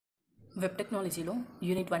Web టెక్నాలజీలో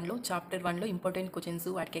unit 1లో chapter 1లో important questions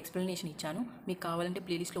వాటికి explanation ఇచ్చాను. మీకు కావాలంటే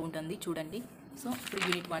ప్లేలిస్ట్లో ఉంటుంది చూడండి. సో ఇప్పుడు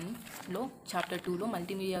యూనిట్ 1లో చాప్టర్ 2లో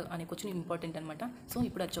మల్టీమీడియా అనే క్వశ్చన్ ఇంపార్టెంట్ అనమాట. సో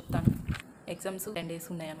ఇప్పుడు అది చెప్తాను. ఎగ్జామ్స్ 10 days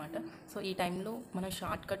ఉన్నాయన్నమాట. సో ఈ టైంలో మనం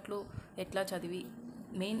షార్ట్కట్లో ఎట్లా చదివి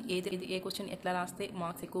మెయిన్ ఏ క్వశ్చన్ ఎట్లా రాస్తే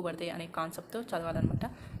మార్క్స్ ఎక్కువ పడతాయి అనే కాన్సెప్ట్తో చదవాలన్నమాట.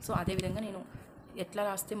 సో అదేవిధంగా నేను ఎట్లా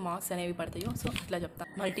రాస్తే మార్క్స్ అనేవి పడతాయో సో అట్లా చెప్తాను.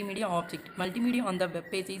 Multimedia object. Multimedia on the web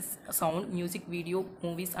page is sound, music, video,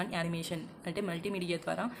 movies and animation. అంటే మల్టీమీడియా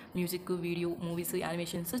ద్వారా మ్యూజిక్, వీడియో, మూవీస్,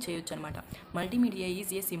 యానిమేషన్స్ చేయొచ్చు అనమాట. Multimedia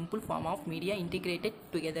is a simple form of media integrated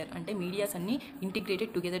together. అంటే మీడియాస్ అన్ని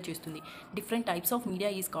ఇంటిగ్రేటెడ్ టుగెదర్ చేస్తుంది. Different types of media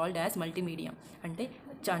is called as multimedia. అంటే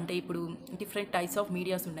ఇప్పుడు different types of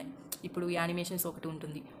medias ఉన్నాయి. ఇప్పుడు యానిమేషన్స్ ఒకటి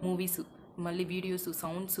ఉంటుంది, మూవీస్, మళ్ళీ వీడియోస్,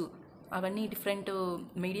 సౌండ్స్, అవన్నీ డిఫరెంట్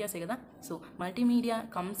మీడియాసే కదా. So multimedia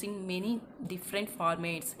comes in many different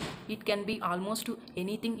formats. It can be almost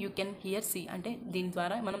anything you can hear see. అంటే దీని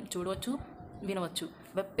ద్వారా మనం చూడవచ్చు, వినవచ్చు.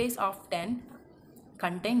 Web page of 10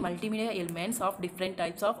 contain multimedia elements of different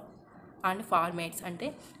types of and formats. అంటే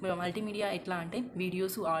multimedia ఎట్లా అంటే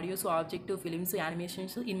videos, audios, object, films,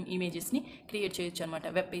 animations, ఇమేజెస్ని create చేయొచ్చు అనమాట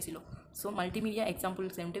వెబ్ పేజీలో. సో మల్టీమీడియా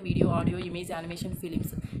ఎగ్జాంపుల్స్ ఏమంటే video, audio, image, animation,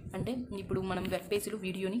 films. అంటే ఇప్పుడు మనం వెబ్ పేజీలో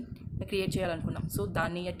వీడియోని క్రియేట్ చేయాలనుకున్నాం. సో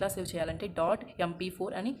దాన్ని ఎట్లా సేవ్ చేయాలంటే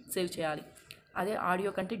 .mp4 అని సేవ్ చేయాలి. అదే ఆడియో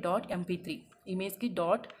కంటే .mp3, ఇమేజ్కి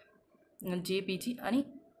 .jpg అని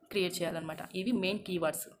క్రియేట్ చేయాలన్నమాట. ఇవి మెయిన్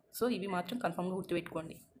కీవర్డ్స్. సో ఇవి మాత్రం కన్ఫామ్గా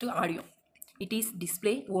గుర్తుపెట్టుకోండి. To audio, it is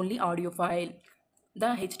display only audio file. The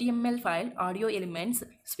HTML file audio elements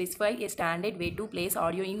specify a standard way to place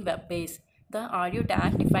audio in web page. The audio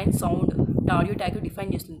tag defines sound. The audio tag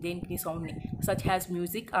define చేస్తుంది దేనికి, సౌండ్ని. such as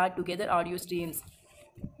music or together audio streams.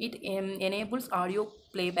 It enables audio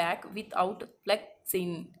playback without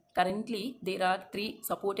plugin. Currently there are 3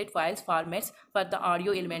 supported files formats for the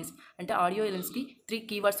audio elements. అంటే audio ఎలిమెంట్స్కి 3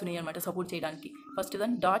 keywords ఉన్నాయి అనమాట support చేయడానికి. First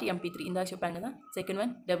one .mp3 ఇందాక చెప్పాను కదా, second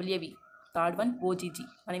one WAV, third one OGG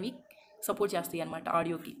అనేవి support చేస్తాయి అనమాట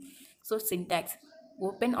ఆడియోకి. So syntax: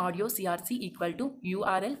 open audio CRC equal to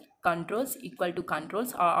URL controls equal to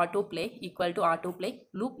controls auto play equal to auto play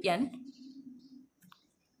loop n.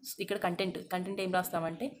 ఇక్కడ content ఏం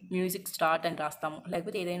రాస్తామంటే music start అని రాస్తాము,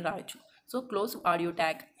 లేకపోతే ఏదైనా రాయొచ్చు. So close audio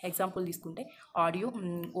tag example తీసుకుంటే audio,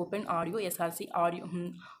 open audio SRC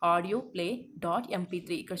audio play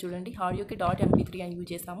 .mp3. ఇక్కడ చూడండి ఆడియోకి .mp3 అని యూజ్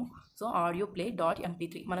చేస్తాము. సో ఆడియో ప్లే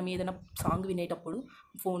 .mp3 మనం ఏదైనా సాంగ్ వినేటప్పుడు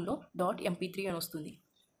ఫోన్లో .mp3 అని వస్తుంది.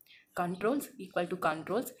 Controls equal to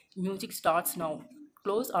controls music starts now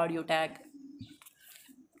close audio tag.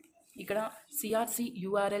 ఇక్కడ CRC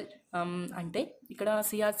URL అంటే ఇక్కడ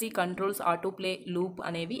CRC controls auto play loop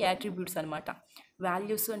అనేవి యాట్రిబ్యూట్స్ అనమాట.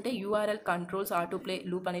 వాల్యూస్ అంటే URL controls auto play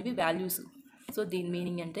loop అనేవి వాల్యూస్. సో దీని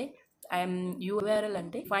మీనింగ్ అంటే URL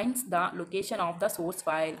అంటే finds the location of the source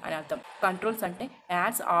file అని అర్థం. కంట్రోల్స్ అంటే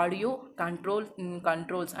యాడ్స్ ఆడియో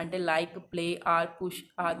కంట్రోల్స్ అంటే like play are push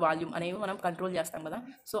are volume అనేవి మనం కంట్రోల్ చేస్తాం కదా.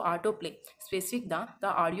 So auto play specific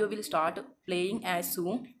the audio will start playing as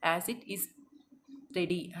soon as it is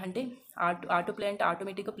ready. అంటే auto play అంటే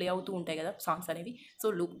ఆటోమేటిక్గా ప్లే అవుతూ ఉంటాయి కదా సాంగ్స్ అనేవి. So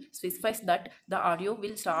loop specifies that the audio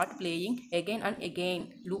will start playing again and again.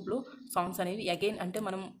 లూప్లో songs అనేవి again అంటే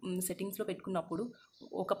మనం సెట్టింగ్స్లో పెట్టుకున్నప్పుడు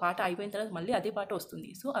ఒక పాట అయిపోయిన తర్వాత మళ్ళీ అదే పాట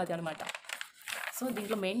వస్తుంది. సో అది అనమాట. సో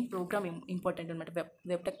దీంట్లో మెయిన్ ప్రోగ్రామ్ ఇంపార్టెంట్ అనమాట.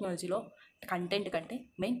 వెబ్ టెక్నాలజీలో కంటెంట్ కంటే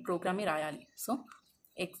మెయిన్ ప్రోగ్రామే రాయాలి. So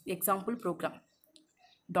example programme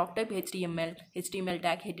 .type HTML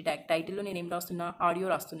tag, head tag. టైటిల్లో నేను ఏం రాస్తున్నా, ఆడియో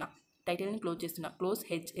రాస్తున్నా. టైటిల్ని క్లోజ్ చేస్తున్నా, close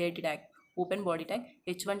head tag. Open body tag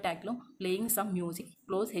H1 ట్యాగ్లో playing some music,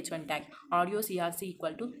 close H1 tag. Audio CRC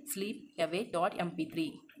equal to sleep away .mp3.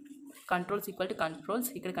 Controls equal to controls,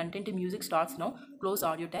 ఇక్కడ content music starts no close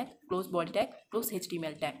audio tag, close body tag, close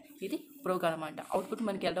HTML tag. ఇది programme అనమాట. Output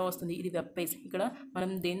మనకి ఎలా వస్తుంది, ఇది web page. ఇక్కడ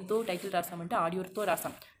మనం దేంతో టైటిల్ రాస్తామంటే ఆడియోతో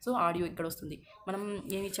రాస్తాం. సో ఆడియో ఇక్కడ వస్తుంది. మనం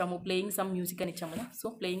ఏమి ఇచ్చాము, ప్లేయింగ్ సమ్ మ్యూజిక్ అని ఇచ్చాము కదా. సో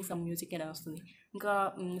ప్లేయింగ్ సమ్ మ్యూజిక్ అని వస్తుంది. ఇంకా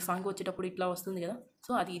సాంగ్ వచ్చేటప్పుడు ఇట్లా వస్తుంది కదా.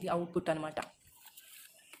 సో ఇది అవుట్పుట్ అనమాట.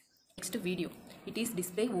 Next video. It is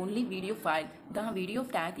display only video file. The video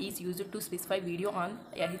tag is used to specify video on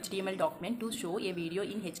HTML document. To show a video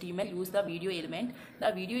in HTML, use the video element. The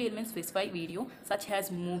video element specify video such as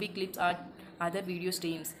movie clips or other video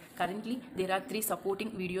streams. Currently there are 3 supporting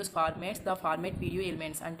videos formats. The format video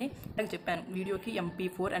elements అంటే నాకు చెప్పాను వీడియోకి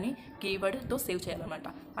MP4 అని కీవర్డ్తో save చేయాలన్నమాట.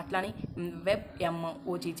 అట్లానే web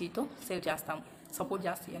OGGతో save చేస్తాం, support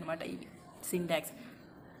చేస్తాయి అనమాట. ఇవి syntax.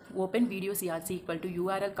 Open video CRC equal to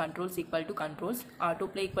URL controls equal to controls auto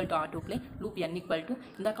play equal to auto play loop n equal to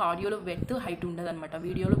ఇందాక ఆడియోలో వెడ్త్ హైట్ ఉండదు అనమాట,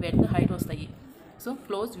 వీడియోలో వెడ్త్ హైట్ వస్తాయి. So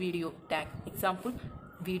close video tag. Example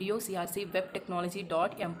video CRC web technology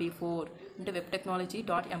 .mp4 అంటే web technology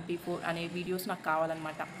 .mp4 అనే videos నాకు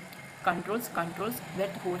కావాలన్నమాట. controls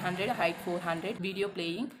width 400 height 400 video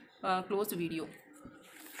playing close video.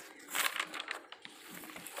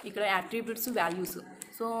 ఇక్కడ యాట్రిబ్యూట్స్ వాల్యూస్.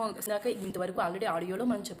 సో ఇందాక ఇంతవరకు ఆల్రెడీ ఆడియోలో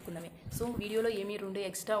మనం చెప్పుకున్నామే. సో వీడియోలో ఏమి 2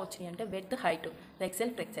 ఎక్స్ట్రా వచ్చినాయి అంటే width height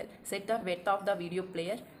పెక్సెల్ set the width of the video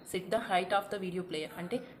player, set the height of the video player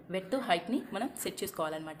అంటే వెత్ హైట్ని మనం సెట్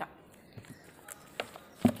చేసుకోవాలన్నమాట.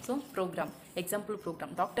 So programme example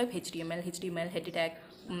programme doctor HTML head tag.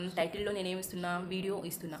 టైటిల్లో నేను ఏమి ఇస్తున్నా, వీడియో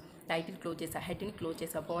ఇస్తున్నా. టైటిల్ క్లోజ్ చేసా, హెడ్ని క్లోజ్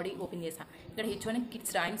చేసా, బాడీ ఓపెన్ చేసా. ఇక్కడ H1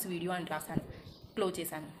 కిడ్స్ రైమ్స్ వీడియో అని రాశాను, క్లోజ్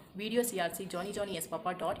చేశాను. వీడియో CRC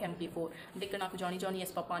johnny.mpappa.mp4 అంటే ఇక్కడ నాకు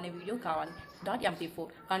johnny.mpappa అనే వీడియో కావాలి. .mp4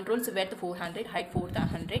 controls width 400 height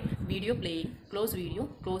 400 video playing close video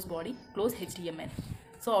close body close HTML.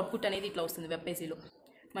 So output అనేది ఇట్లా వస్తుంది వెబ్ పేజీలో.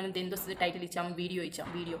 మనం దేంతో వస్తుంది, టైటిల్ ఇచ్చాము, వీడియో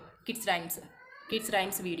ఇచ్చాము, video kids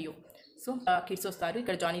rhymes video. So kids వస్తారు,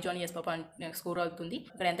 ఇక్కడ johnny.mpappa స్కోర్ అవుతుంది.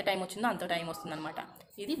 ఇక్కడ ఎంత టైం వచ్చిందో అంత టైం వస్తుంది అనమాట.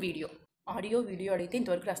 ఇది వీడియో. ఆడియో వీడియో అడిగితే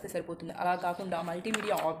ఇంతవరకు రాస్తే సరిపోతుంది. అలా కాకుండా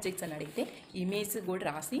మల్టీమీడియా ఆబ్జెక్ట్స్ అని అడిగితే ఇమేజ్ కూడా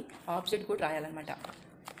రాసి ఆబ్జెక్ట్ కూడా రాయాలన్నమాట.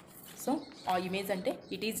 సో ఆ ఇమేజ్ అంటే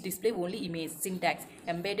it is display only image. Syntax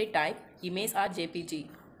embedded type image are JPG,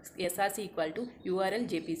 SRC URL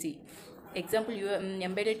JPG. Example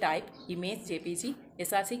embedded type image JPG,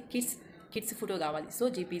 SRC kids photo కావాలి, సో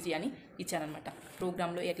JPG అని ఇచ్చానమాట.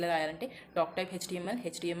 ప్రోగ్రామ్లో ఎట్లా రాయాలంటే డాక్టర్ HTML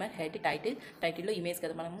హెడ్ టైటిల్లో ఇమేజ్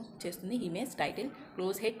కదా మనము చేస్తుంది, image title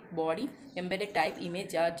close head body embedded type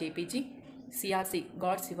image are JPG, CRC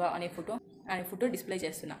God Shiva అనే ఫోటో డిస్ప్లే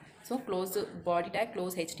చేస్తున్నా. So close body tag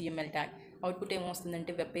close HTML tag. Output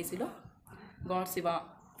ఏమొస్తుందంటే వెబ్ పేజీలో గాడ్ శివ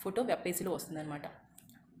ఫోటో వెబ్ పేజీలో వస్తుందన్నమాట.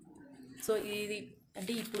 సో ఇది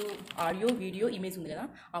అంటే ఇప్పుడు ఆడియో వీడియో ఇమేజ్ ఉంది కదా,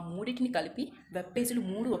 ఆ మూడింటిని కలిపి వెబ్ పేజీలు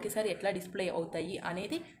 3 ఒకేసారి ఎట్లా డిస్ప్లే అవుతాయి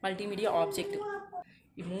అనేది మల్టీమీడియా ఆబ్జెక్ట్.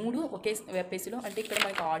 ఈ 3 ఒకే వెబ్ పేజీలో, అంటే ఇక్కడ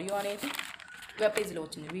మనకి ఆడియో అనేది వెబ్ పేజీలో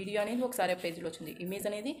వచ్చింది, వీడియో అనేది ఒకసారి వెబ్ పేజీలో వచ్చింది, ఇమేజ్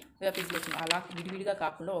అనేది వెబ్ పేజీలో వచ్చింది. అలా విడివిడిగా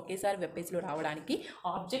కాకుండా ఒకేసారి వెబ్ పేజీలో రావడానికి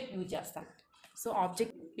ఆబ్జెక్ట్ యూజ్ చేస్తాం. So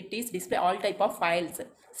object it is display all type of files.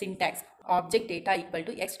 Syntax object data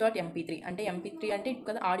x.mp3 అంటే mp3 అంటే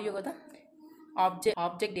కదా ఆడియో కదా,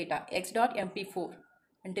 ఆబ్జెక్ట్ డేటా x.mp4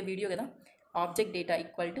 అంటే వీడియో కదా, ఆబ్జెక్ట్ డేటా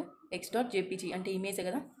x.jpg అంటే ఇమేజ్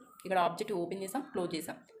కదా. ఇక్కడ ఆబ్జెక్ట్ ఓపెన్ చేసాం, క్లోజ్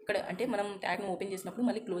చేసాం. ఇక్కడ అంటే మనం ట్యాగ్ను ఓపెన్ చేసినప్పుడు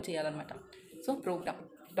మళ్ళీ క్లోజ్ చేయాలన్నమాట. So programme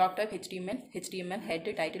doctor HTML head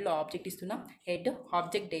టైటిల్లో ఆబ్జెక్ట్ ఇస్తున్నా, హెడ్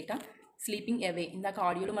ఆబ్జెక్ట్ డేటా స్లీపింగ్ అవే. ఇందాక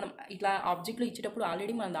ఆడియోలో మనం ఇట్లా ఆబ్జెక్ట్లో ఇచ్చేటప్పుడు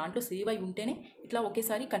ఆల్రెడీ మనం దాంట్లో సేవ్ అయి ఉంటేనే ఇట్లా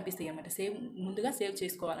ఒకేసారి కనిపిస్తాయి అనమాట. ముందుగా సేవ్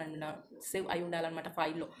సేవ్ అయి ఉండాలన్నమాట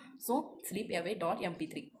ఫైల్లో. సో స్లీప్ అవే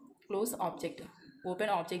 .mp3 close object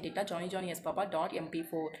open object data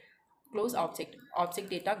johnny.mpappa.mp4 close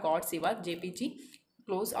object data God Shiva JPG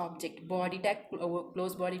close object body tag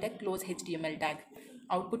close HTML tag.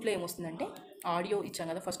 అవుట్పుట్లో ఏమొస్తుందంటే ఆడియో ఇచ్చాం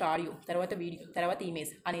కదా, ఫస్ట్ ఆడియో, తర్వాత వీడియో, తర్వాత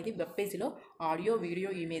ఇమేజ్ అనేది వెబ్ పేజీలో ఆడియో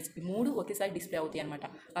వీడియో ఇమేజ్ 3 ఒకేసారి డిస్ప్లే అవుతాయి అనమాట.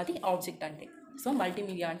 అది ఆబ్జెక్ట్ అంటే. సో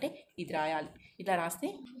మల్టీమీడియా అంటే ఇది రాయాలి. ఇట్లా రాస్తే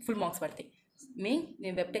ఫుల్ మార్క్స్ పడతాయి.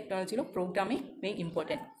 వెబ్ టెక్నాలజీలో ప్రోగ్రామే main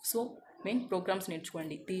important. So main programmes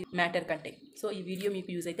నేర్చుకోండి మ్యాటర్ కంటే. సో ఈ వీడియో మీకు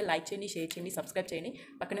యూజ్ అయితే లైక్ చేయండి, షేర్ చేయండి, సబ్స్క్రైబ్ చేయండి,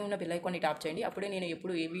 పక్కనే ఉన్న బెల్ ఐకాన్ని ట్యాప్ చేయండి. అప్పుడే నేను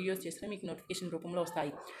ఎప్పుడు ఏ వీడియోస్ చేసినా మీకు నోటిఫికేషన్ రూపంలో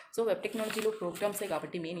వస్తాయి. సో వెబ్ టెక్నాలజీలో ప్రోగ్రామ్సే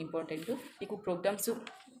కాబట్టి మెయిన్ ఇంపార్టెంట్. మీకు ప్రోగ్రామ్స్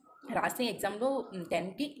రాస్తే ఎగ్జామ్లో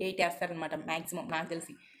 10కి 8 వేస్తారనమాట మ్యాక్సిమం నాకు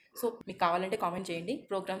తెలిసి. సో మీకు కావాలంటే కామెంట్ చేయండి,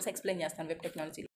 ప్రోగ్రామ్స్ ఎక్స్ప్లెయిన్ చేస్తాను వెబ్ టెక్నాలజీలో.